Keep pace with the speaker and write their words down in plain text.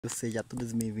Sejam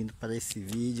todos bem-vindos para esse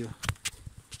vídeo.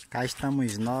 Cá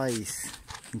estamos nós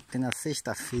em plena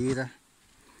sexta-feira.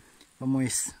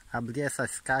 Vamos abrir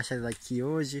essas caixas aqui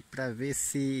hoje para ver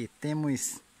se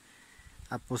temos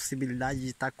a possibilidade de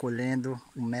estar colhendo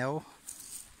o mel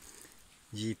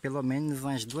de pelo menos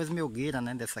umas 2 melgueiras,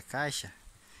 né, dessa caixa,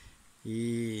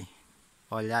 e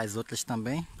olhar as outras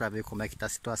também para ver como é que está a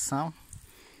situação.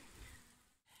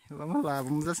 Vamos lá,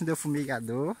 vamos acender o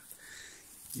fumigador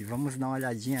e vamos dar uma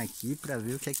olhadinha aqui para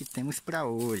ver o que é que temos para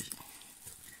hoje.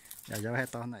 Já eu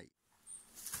retorno aí.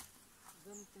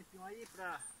 Dando um tempinho aí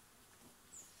para...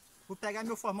 Vou pegar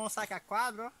meu formão saca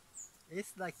quadro, ó.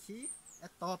 Esse daqui é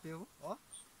top, viu? Ó.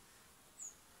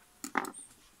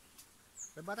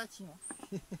 Foi baratinho, ó.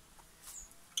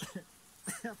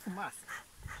 A fumaça.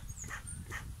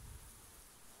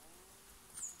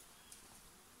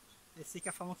 Esse que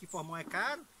é falando que formão é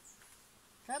caro.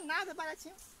 Caro nada, é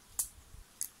baratinho.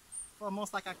 Formão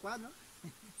saca quadro, ó.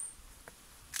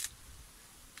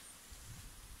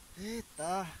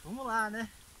 Eita, vamos lá, né?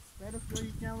 Espero que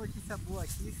hoje tenha uma notícia boa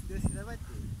aqui, se Deus quiser vai ter.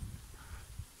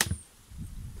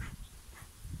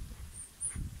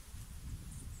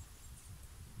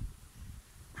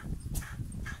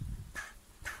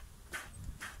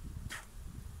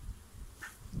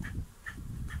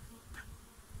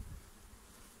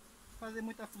 Não fazer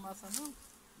muita fumaça não,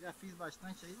 já fiz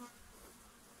bastante aí.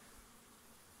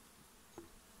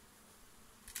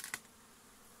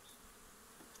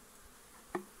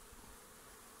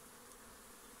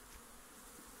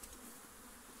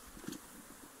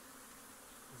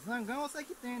 Zangão eu sei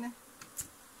que tem, né?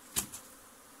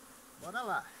 Bora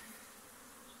lá.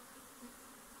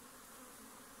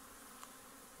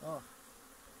 Ó.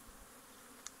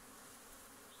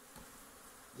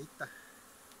 Eita.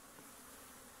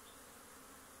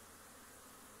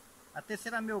 A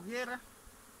terceira melgueira,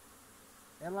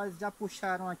 elas já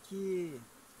puxaram aqui.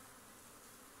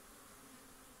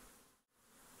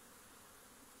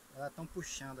 Elas estão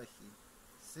puxando aqui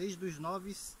 6 dos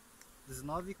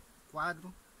 9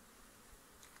 quadros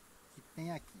que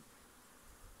tem aqui.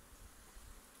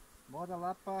 Bora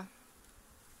lá para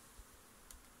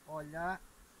olhar.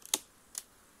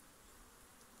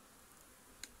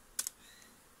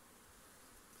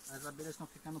 As abelhas estão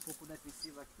ficando um pouco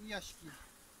defensivas aqui, acho que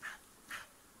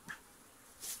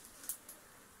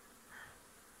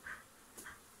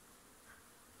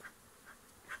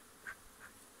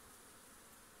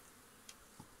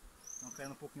estão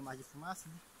caindo um pouquinho mais de fumaça,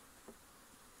 né?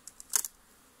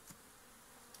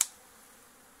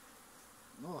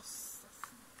 Nossa.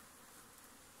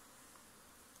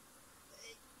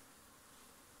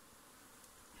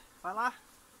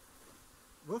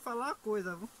 Vou falar uma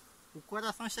coisa, viu? O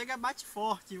coração chega a bate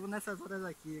forte, viu, nessas horas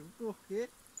aqui, viu? Porque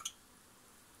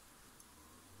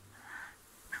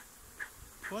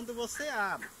quando você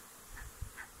abre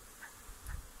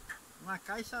uma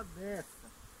caixa dessa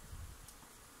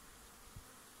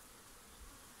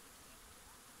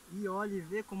e olha e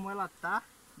vê como ela tá,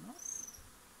 nossa,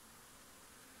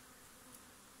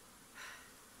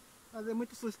 fazer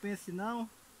muito suspense não.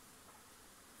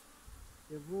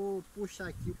 Eu vou puxar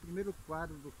aqui o primeiro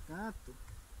quadro do canto.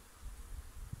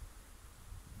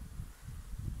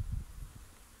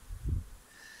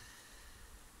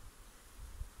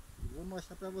 E vou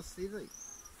mostrar para vocês aí.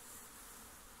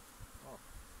 Ó.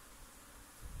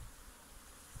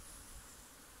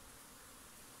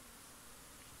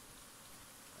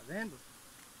 Tá vendo?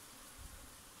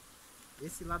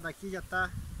 Esse lado aqui já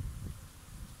tá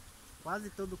quase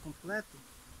todo completo.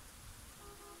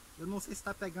 Eu não sei se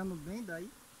está pegando bem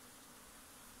daí.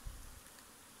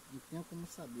 Não tenho como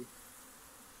saber.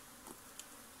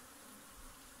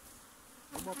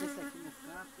 Vou botar esse aqui no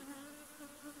canto,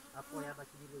 apoiado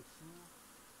aqui direitinho.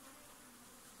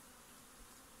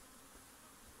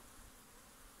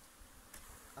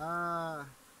 A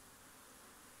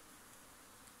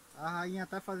rainha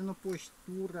tá fazendo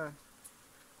postura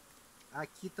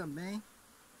aqui também.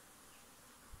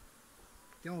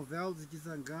 Tem um véu de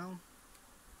zangão.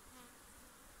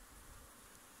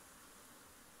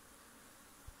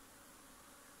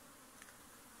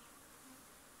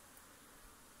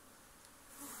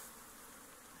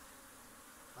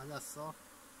 Olha só.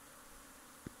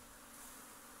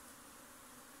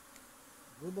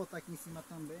 Vou botar aqui em cima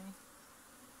também.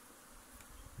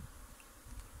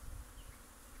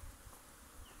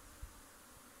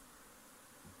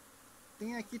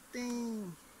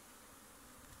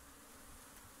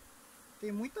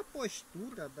 Tem muita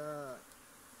postura da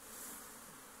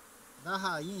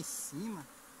rainha em cima.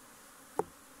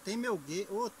 Tem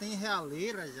melgueira, tem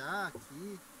realeira já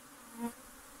aqui.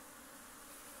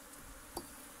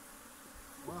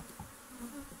 Ó.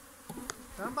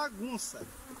 Tá uma bagunça.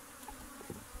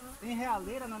 Tem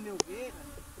realeira na melgueira.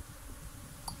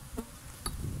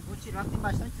 Vou tirar, tem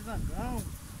bastante zangão.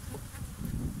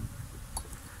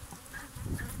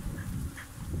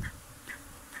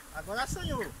 Agora,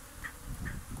 senhor.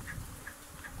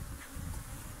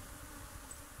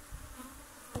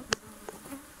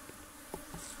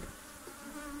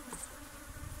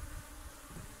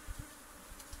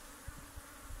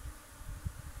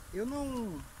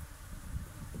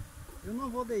 Eu não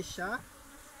vou deixar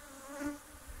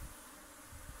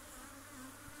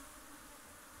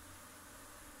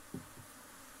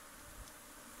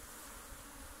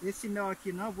esse mel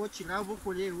aqui não, vou tirar, eu vou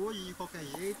colher hoje de qualquer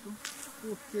jeito,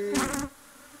 porque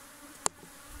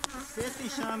se esse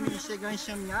enxame chegar a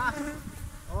enxamear,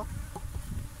 ó,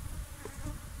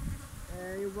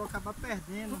 eu vou acabar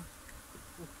perdendo,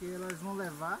 porque elas vão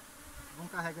levar, vão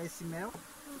carregar esse mel.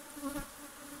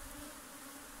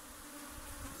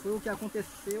 Foi o que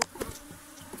aconteceu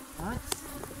antes.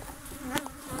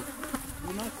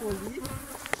 Eu não colhi,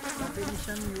 a abelha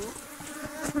enxameou.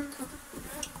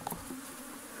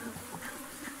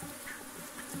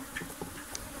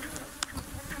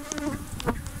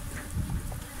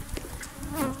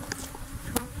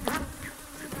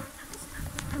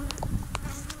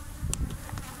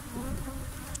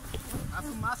 A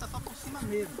fumaça só por cima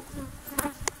mesmo.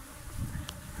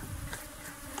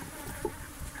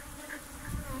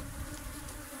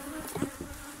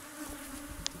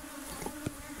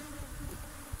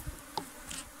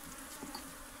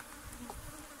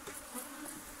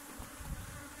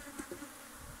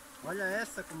 Olha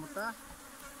essa como tá.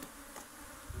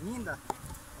 Linda. Tá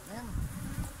vendo?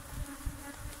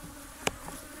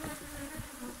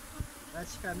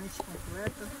 Praticamente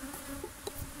completa.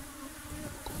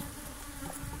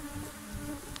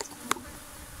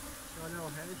 Deixa eu olhar o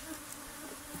resto.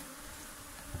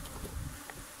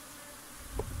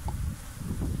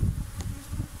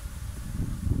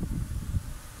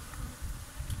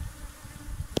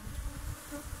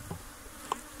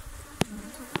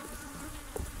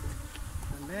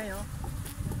 Também, ó.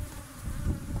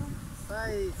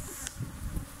 Sai.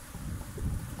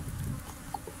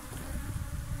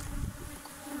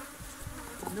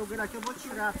 Meu grão aqui eu vou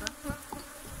tirar, tá?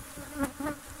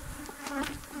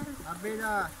 A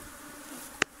abelha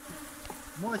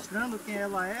mostrando quem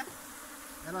ela é.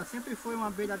 Ela sempre foi uma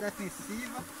abelha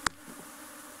defensiva.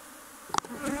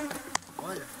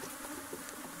 Olha.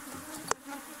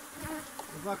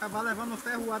 Eu vou acabar levando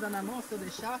ferroada na mão se eu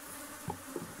deixar.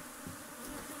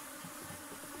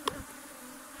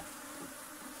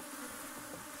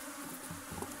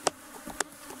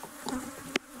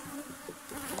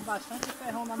 Tem bastante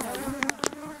ferrão na minha linha.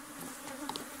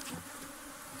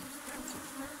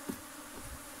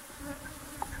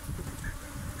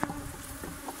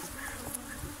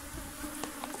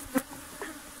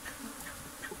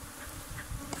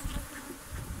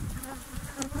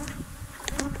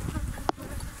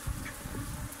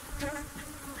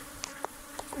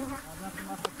 Fazendo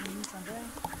fumaça aqui em mim também.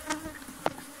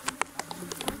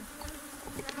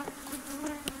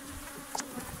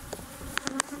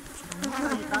 Muito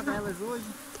agitada elas hoje.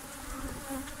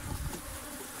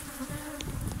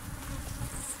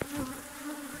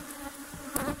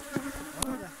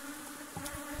 Olha.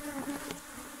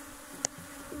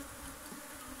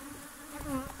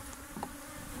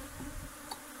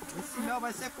 Esse mel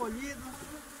vai ser colhido.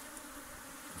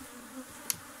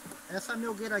 Essa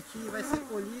melgueira aqui vai ser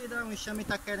colhida. O enxame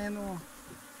está querendo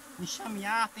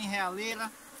enxamear, tem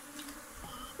realeira.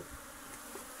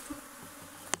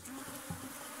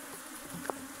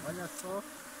 Olha só.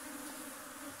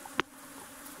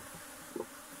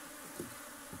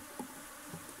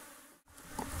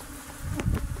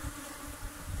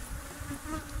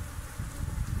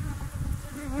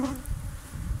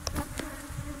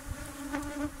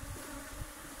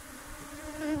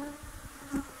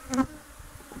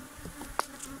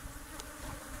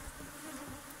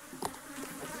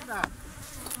 Cuidado.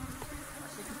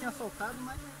 Achei que tinha soltado,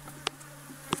 mas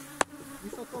não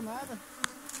soltou nada.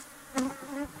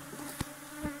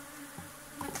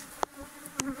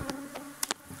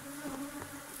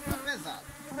 Tá pesado.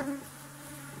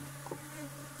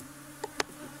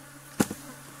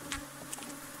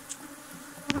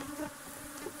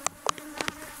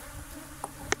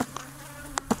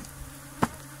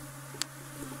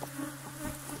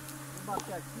 Vou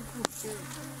bater aqui porque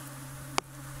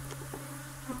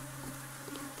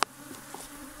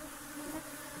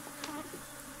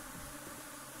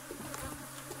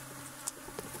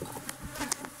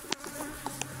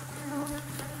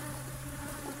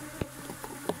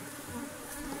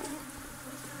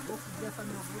vou subir essa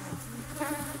minha blusa aqui.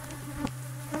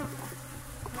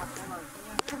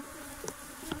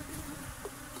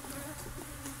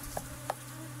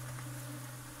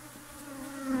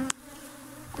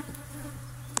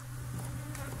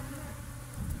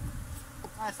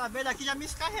 Essa abelha aqui já me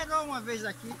escarregou uma vez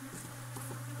aqui.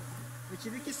 Eu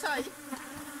tive que sair.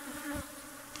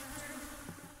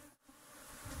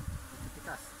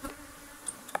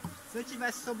 Se eu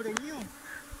tivesse sobreninho,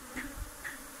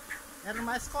 era o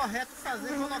mais correto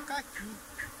fazer colocar aqui.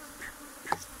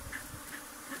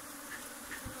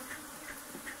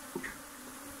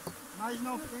 Mas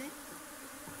não tem.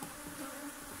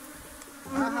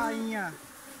 A rainha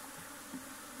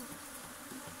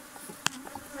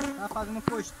tá fazendo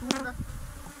postura.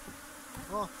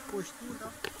 Ó, postura,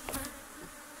 ó.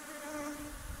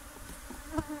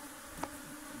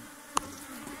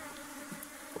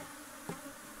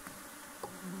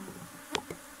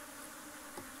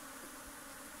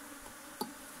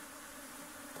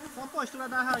 Só a postura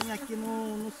da rainha aqui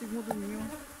no segundo ninho.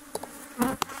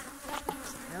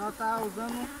 Ela tá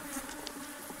usando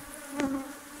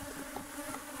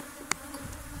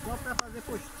só para fazer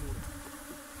postura.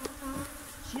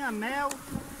 Tinha mel.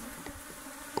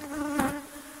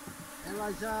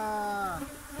 Ela já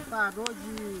parou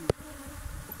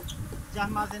de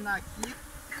armazenar aqui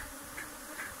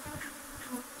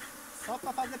só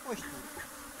para fazer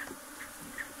postura.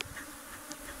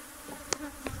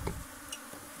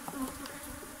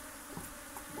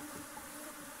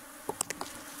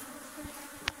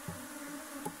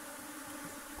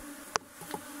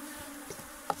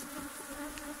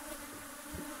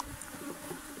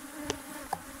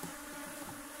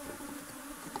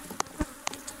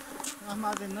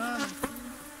 Armazenando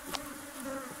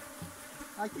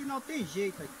aqui não tem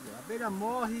jeito aqui, ó. A abelha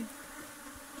morre,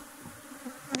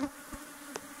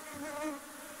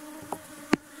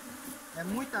 é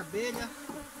muita abelha,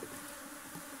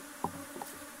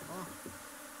 ó,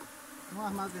 não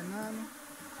armazenando.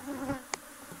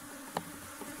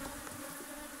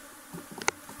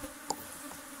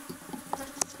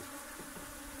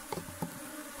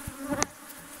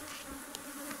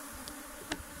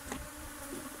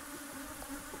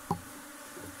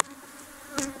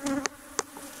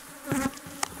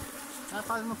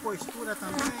 Tá fazendo postura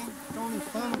também, estão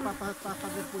limpando para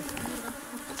fazer postura.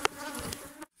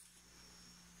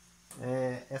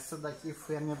 Essa daqui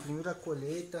foi a minha primeira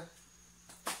colheita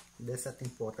dessa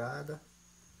temporada.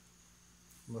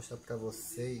 Vou mostrar para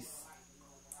vocês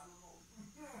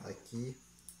aqui.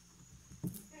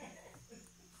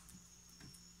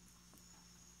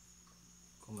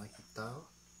 Como é que tá, ó.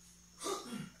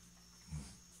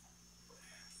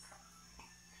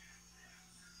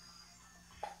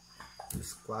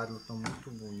 Os quadros estão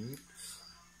muito bonitos,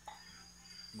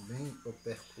 bem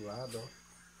operculados, ó.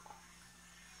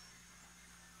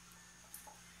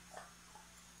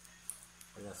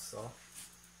 Olha só.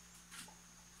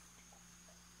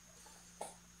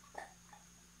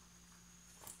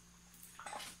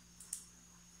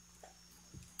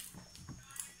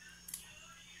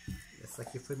 Essa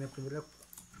aqui foi minha primeira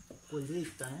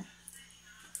colheita, né?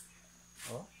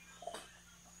 Ó.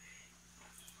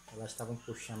 Elas estavam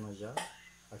puxando já,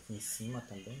 aqui em cima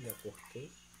também, já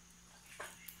cortei.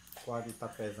 O quadro está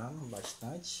pesando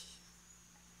bastante.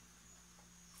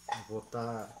 Vou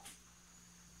estar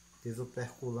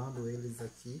desoperculando eles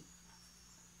aqui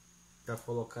para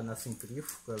colocar na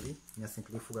centrífuga ali, minha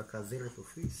centrífuga caseira que eu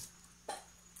fiz.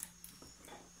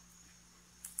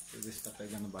 Deixa eu ver se está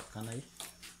pegando bacana aí.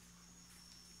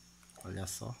 Olha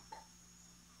só.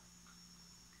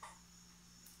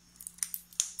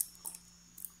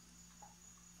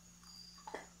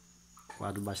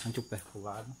 Quadro bastante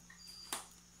operculado.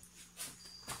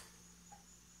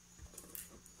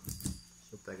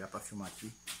 Deixa eu pegar para filmar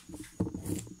aqui.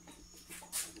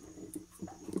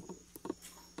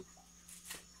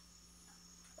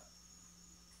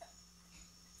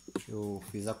 Eu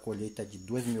fiz a colheita de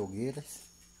 2 melgueiras.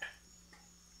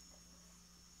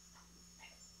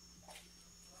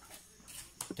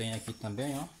 Tem aqui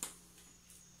também, ó.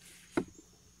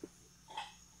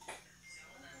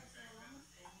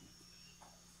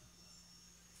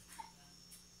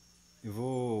 Eu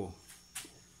vou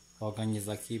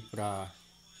organizar aqui para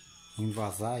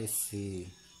envasar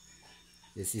esse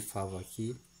favo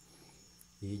aqui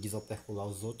e desopercular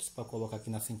os outros para colocar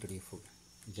aqui na centrífuga.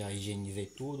 Já higienizei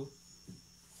tudo,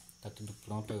 tá tudo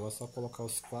pronto, agora é só colocar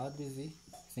os quadros e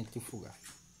centrifugar.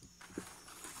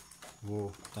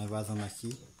 Vou estar envasando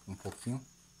aqui um pouquinho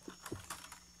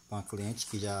para uma cliente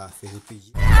que já fez o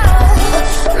pedido.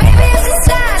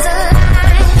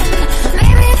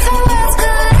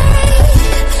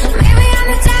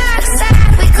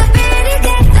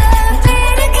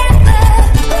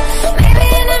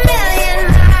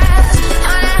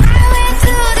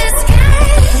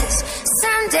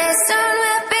 Someday, somewhere